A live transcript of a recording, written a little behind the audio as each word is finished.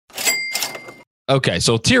Okay,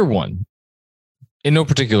 so tier one, in no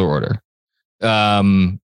particular order.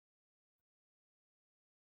 Ready?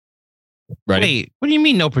 Wait, what do you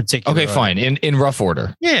mean no particular Okay, order? fine. In rough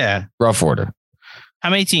order. Yeah. Rough order. How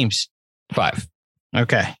many teams? 5.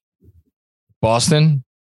 Okay. Boston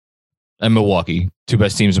and Milwaukee, 2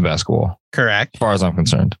 best teams in basketball, Correct. as far as I'm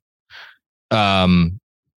concerned. And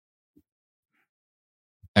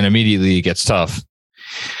immediately it gets tough.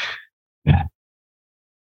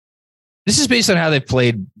 This is based on how they've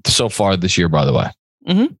played so far this year, by the way.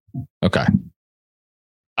 Mm-hmm. Okay.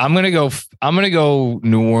 I'm gonna go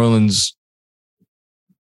New Orleans,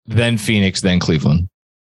 then Phoenix, then Cleveland.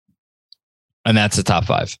 And that's the top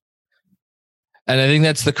 5. And I think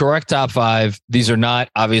that's the correct top 5. These are not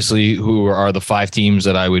obviously who are the 5 teams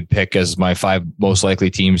that I would pick as my 5 most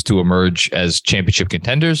likely teams to emerge as championship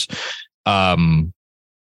contenders.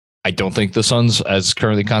 I don't think the Suns, as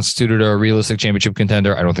currently constituted, are a realistic championship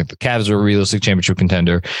contender. I don't think the Cavs are a realistic championship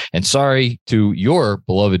contender. And sorry to your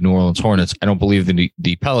beloved New Orleans Hornets, I don't believe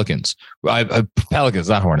the Pelicans. Pelicans,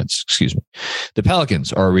 not Hornets, excuse me. The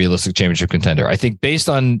Pelicans are a realistic championship contender. I think based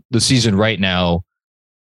on the season right now,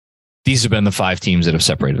 these have been the 5 teams that have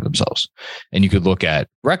separated themselves. And you could look at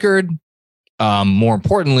record. More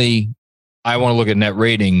importantly, I want to look at net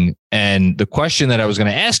rating. And the question that I was going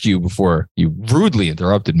to ask you before you rudely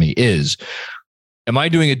interrupted me is, am I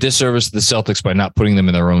doing a disservice to the Celtics by not putting them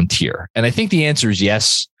in their own tier? And I think the answer is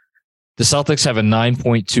yes. The Celtics have a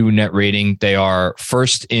 9.2 net rating. They are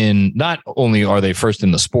first in, not only are they first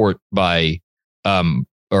in the sport by,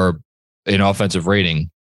 or in offensive rating,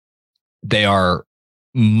 they are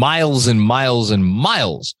miles and miles and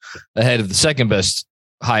miles ahead of the second best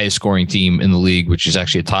highest scoring team in the league, which is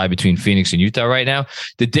actually a tie between Phoenix and Utah right now.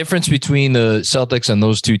 The difference between the Celtics and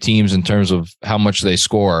those 2 teams in terms of how much they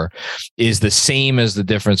score is the same as the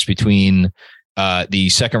difference between the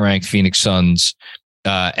second ranked Phoenix Suns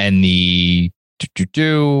and the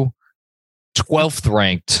 12th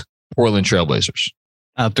ranked Portland Trailblazers.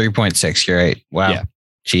 3.6. You're right. Wow. Yeah.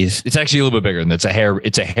 Jeez. It's actually a little bit bigger than that.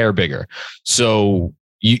 It's a hair bigger. So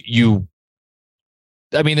the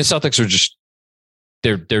Celtics are just,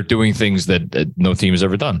 they're doing things that no team has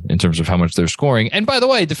ever done in terms of how much they're scoring. And by the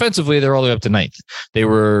way, defensively, they're all the way up to 9th. They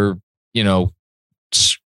were,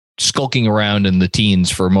 skulking around in the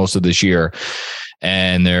teens for most of this year,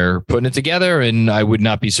 and they're putting it together. And I would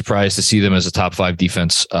not be surprised to see them as a top 5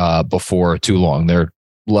 defense before too long. They're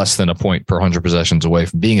less than a point per 100 possessions away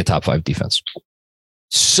from being a top 5 defense.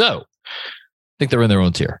 So I think they're in their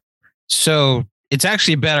own tier. So it's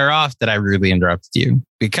actually better off that I rudely interrupted you,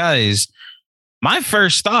 because my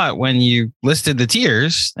first thought when you listed the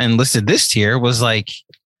tiers and listed this tier was like,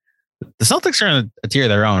 the Celtics are in a tier of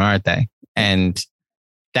their own, aren't they? And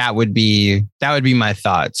that would be my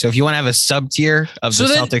thought. So if you want to have a sub tier of the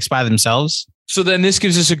Celtics by themselves. So then this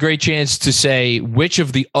gives us a great chance to say which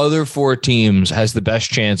of the other 4 teams has the best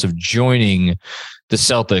chance of joining the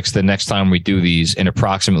Celtics the next time we do these in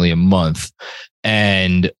approximately a month.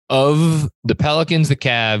 And of the Pelicans, the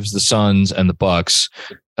Cavs, the Suns, and the Bucks,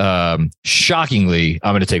 shockingly,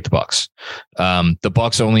 I'm going to take the Bucks. The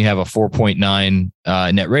Bucks only have a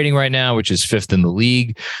 4.9 net rating right now, which is 5th in the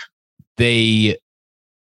league. They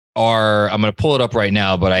are, I'm going to pull it up right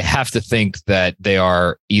now, but I have to think that they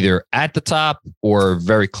are either at the top or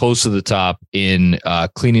very close to the top in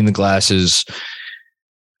cleaning the glasses.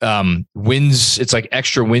 Wins, it's like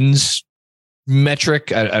extra wins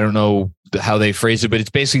metric. I don't know how they phrase it, but it's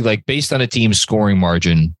basically like based on a team's scoring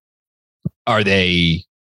margin.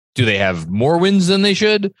 Do they have more wins than they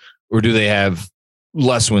should, or do they have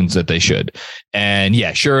less wins that they should? And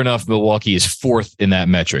yeah, sure enough, Milwaukee is 4th in that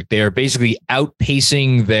metric. They are basically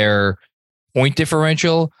outpacing their point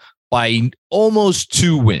differential by almost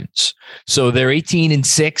 2 wins. So they're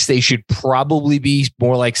 18-6. They should probably be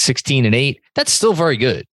more like 16-8. That's still very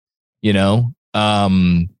good,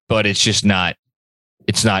 but it's just not.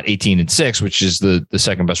 It's not 18-6, which is the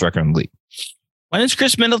second best record in the league. When is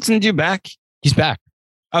Chris Middleton due back? He's back.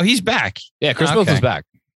 Oh, he's back. Yeah, Chris Middleton's back.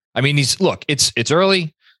 I mean, it's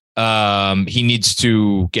early. He needs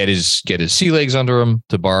to get his sea legs under him,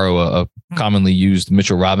 to borrow a commonly used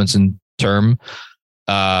Mitchell Robinson term.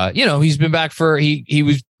 He's been back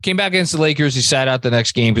came back against the Lakers. He sat out the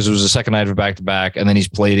next game because it was the second night of a back-to-back, and then he's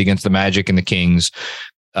played against the Magic and the Kings.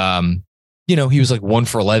 He was like 1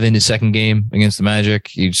 for 11 his second game against the Magic.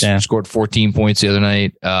 He scored 14 points the other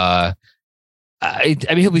night. I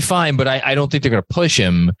mean, he'll be fine, but I don't think they're going to push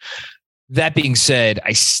him. That being said,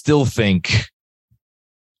 I still think,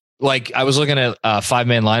 like, I was looking at a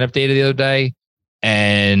 5-man lineup data the other day,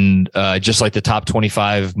 and just like the top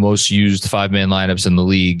 25 most used 5-man lineups in the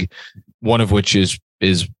league, one of which is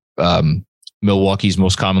Milwaukee's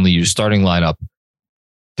most commonly used starting lineup.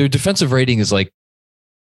 Their defensive rating is like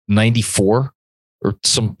 94 or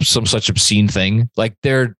some such obscene thing. Like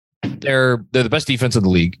they're the best defense in the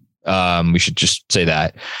league. We should just say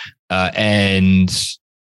that. Second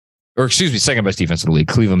best defense in the league.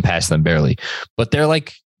 Cleveland passed them barely, but they're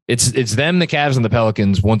like it's them, the Cavs, and the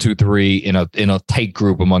Pelicans 1, 2, 3 in a tight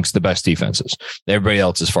group amongst the best defenses. Everybody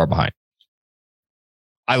else is far behind.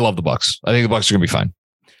 I love the Bucks. I think the Bucks are gonna be fine.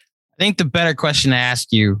 I think the better question to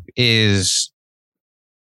ask you is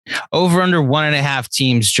over under 1.5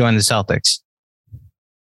 teams join the Celtics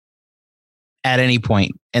at any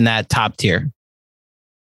point in that top tier.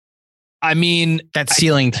 I mean, that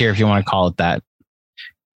ceiling tier, if you want to call it that.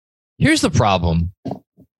 Here's the problem.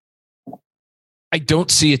 I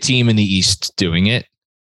don't see a team in the East doing it.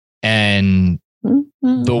 And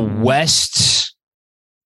the West,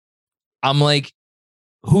 I'm like,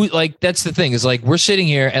 that's the thing is like, we're sitting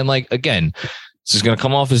here and like, again, this is going to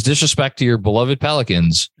come off as disrespect to your beloved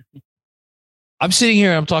Pelicans. I'm sitting here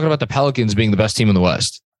and I'm talking about the Pelicans being the best team in the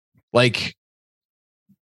West. Like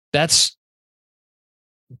that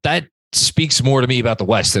speaks more to me about the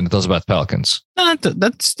West than it does about the Pelicans. No,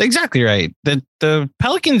 that's exactly right. The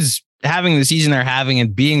Pelicans having the season they're having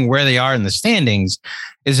and being where they are in the standings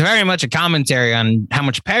is very much a commentary on how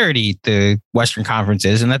much parity the Western Conference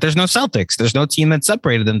is and that there's no Celtics. There's no team that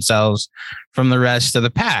separated themselves from the rest of the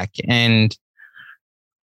pack. And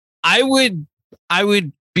I would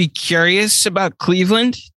be curious about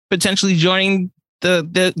Cleveland potentially joining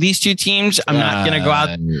these two teams. I'm not going to go out.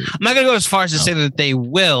 I'm not going to go as far as to say that they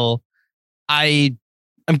will. I'm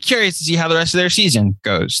curious to see how the rest of their season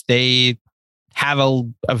goes. They have a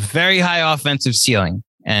very high offensive ceiling,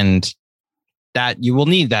 and that you will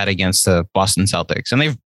need that against the Boston Celtics.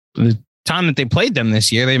 And the time that they played them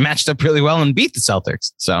this year, they matched up really well and beat the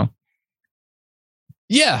Celtics. So,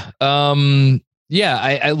 yeah,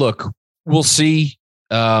 I look. We'll see.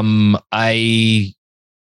 I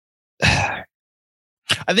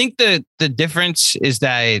think the difference is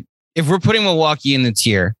that if we're putting Milwaukee in the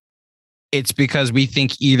tier, it's because we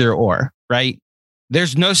think either or, right?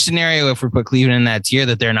 There's no scenario if we put Cleveland in that tier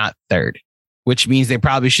that they're not third, which means they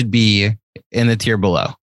probably should be in the tier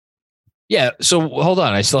below. Yeah. So hold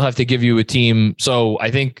on. I still have to give you a team. So I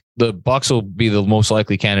think the Bucks will be the most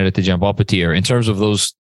likely candidate to jump up a tier in terms of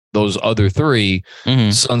those other three,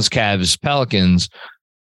 Suns, Cavs, Pelicans.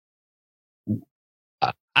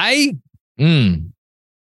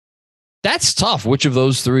 That's tough. Which of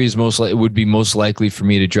those three is would be most likely for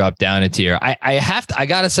me to drop down a tier? I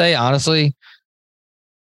gotta say, honestly,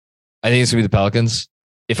 I think it's gonna be the Pelicans.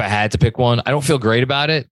 If I had to pick one, I don't feel great about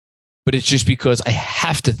it, but it's just because I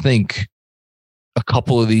have to think a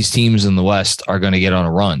couple of these teams in the West are going to get on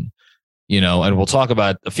a run, and we'll talk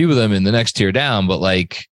about a few of them in the next tier down, but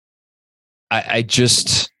like, I'm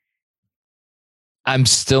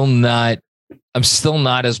still not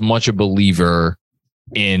as much a believer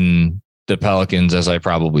in the Pelicans as I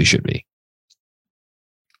probably should be.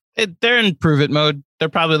 They're in prove it mode. They're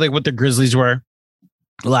probably like what the Grizzlies were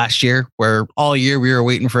last year, where all year we were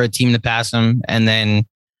waiting for a team to pass them. And then,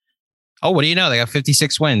 what do you know? They got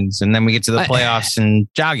 56 wins. And then we get to the playoffs and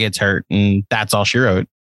Ja gets hurt. And that's all she wrote.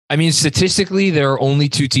 I mean, statistically, there are only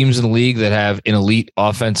two teams in the league that have an elite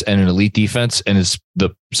offense and an elite defense, and it's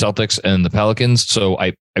the Celtics and the Pelicans. So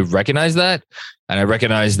I recognize that. And I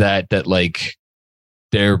recognize that like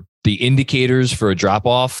the indicators for a drop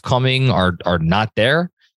off coming are not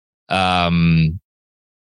there. I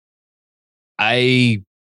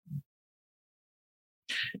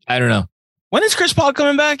don't know. When is Chris Paul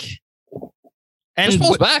coming back? And Chris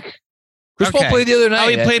Paul's back. Chris Paul played the other night. Oh,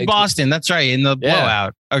 he played Boston. That's right. In the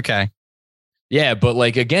blowout. Okay. Yeah. But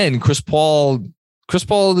like, again, Chris Paul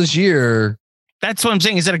this year. That's what I'm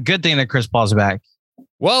saying. Is that a good thing that Chris Paul's back?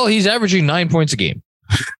 Well, he's averaging 9 points a game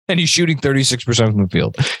and he's shooting 36% from the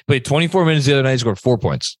field. Played 24 minutes the other night, scored 4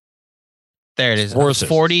 points. There it is.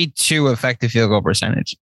 42 effective field goal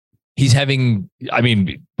percentage. He's having,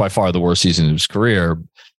 by far the worst season of his career.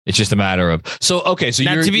 It's just a matter of So now,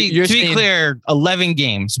 to be clear, 11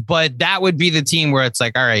 games, but that would be the team where it's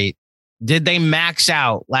like, all right, did they max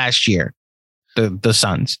out last year? The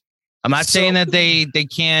Suns. I'm not saying that they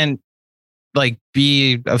can't like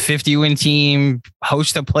be a 50-win team,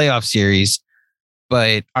 host a playoff series,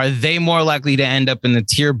 but are they more likely to end up in the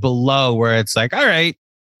tier below where it's like, all right,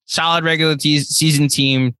 solid regular season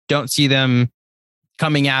team, don't see them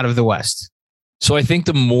coming out of the West? So I think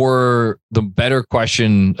the better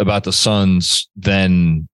question about the Suns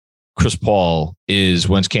than Chris Paul is,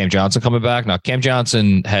 when's Cam Johnson coming back? Now, Cam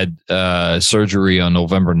Johnson had surgery on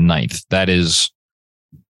November 9th. That is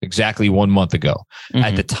exactly 1 month ago.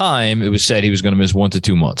 At the time, it was said he was going to miss 1 to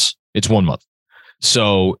 2 months. It's 1 month.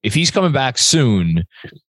 So if he's coming back soon,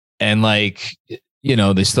 and like, you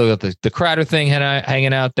know, they still got the Crowder thing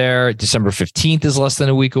hanging out there. December 15th is less than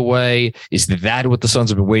a week away. Is that what the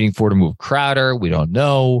Suns have been waiting for to move Crowder? We don't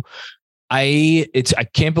know. I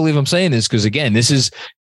can't believe I'm saying this because, again, this is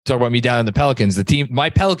talk about me doubting the Pelicans. The team, my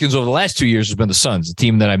Pelicans over the last 2 years has been the Suns, the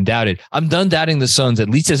team that I'm doubted. I'm done doubting the Suns, at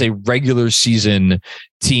least as a regular season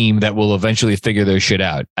team that will eventually figure their shit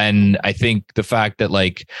out. And I think the fact that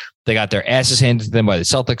like they got their asses handed to them by the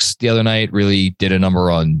Celtics the other night really did a number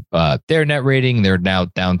on their net rating. They're now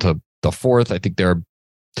down to the fourth. I think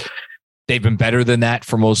they've been better than that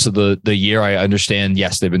for most of the year. I understand.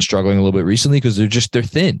 Yes, they've been struggling a little bit recently because they're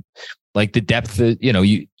thin. Like the depth that, you know,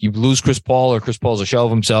 you lose Chris Paul, or Chris Paul's a shell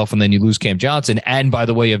of himself, and then you lose Cam Johnson. And by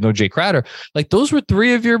the way, you have no Jay Crowder. Like those were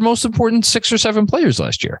 3 of your most important 6 or 7 players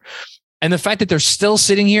last year. And the fact that they're still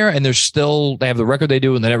sitting here and they have the record they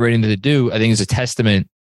do and the net rating that they do, I think is a testament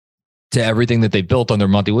to everything that they built under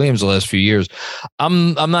Monty Williams the last few years.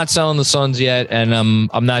 I'm not selling the Suns yet, and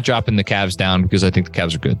I'm not dropping the Cavs down because I think the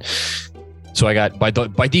Cavs are good. So I got by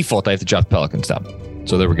default I have to drop the Pelicans down.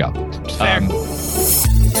 So there we go.